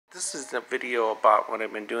This is a video about what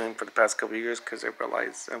I've been doing for the past couple of years because I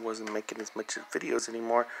realized I wasn't making as much videos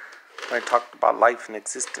anymore when I talked about life and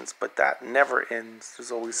existence, but that never ends.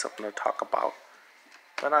 There's always something to talk about.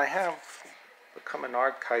 But I have become an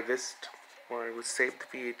archivist where I would save the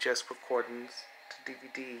VHS recordings to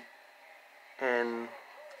DVD, and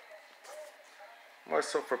more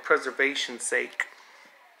so for preservation's sake,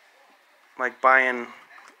 like buying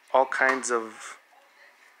all kinds of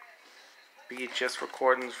VHS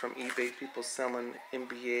recordings from eBay, people selling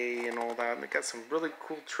NBA and all that, and they got some really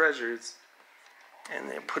cool treasures, and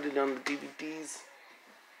they put it on the DVDs.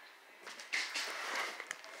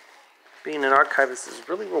 Being an archivist is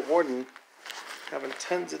really rewarding, having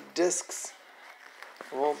tons of discs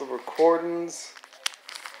of all the recordings.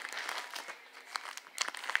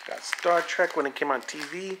 Got Star Trek when it came on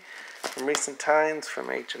TV in recent times from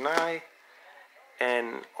H&I,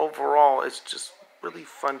 and overall it's just really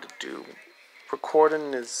fun to do.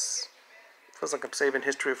 Recording feels like I'm saving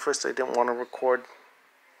history. At first I didn't want to record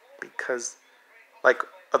because, like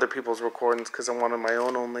other people's recordings, because I wanted my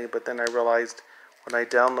own only, but then I realized when I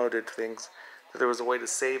downloaded things that there was a way to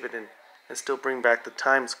save it and still bring back the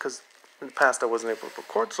times, because in the past I wasn't able to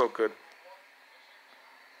record so good.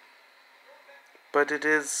 But it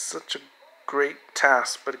is such a great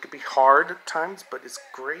task, but it can be hard at times, but it's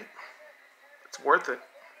great. It's worth it.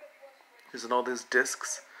 Using all these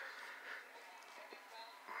discs.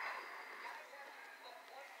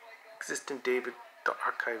 Existent David, the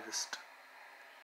Archivist.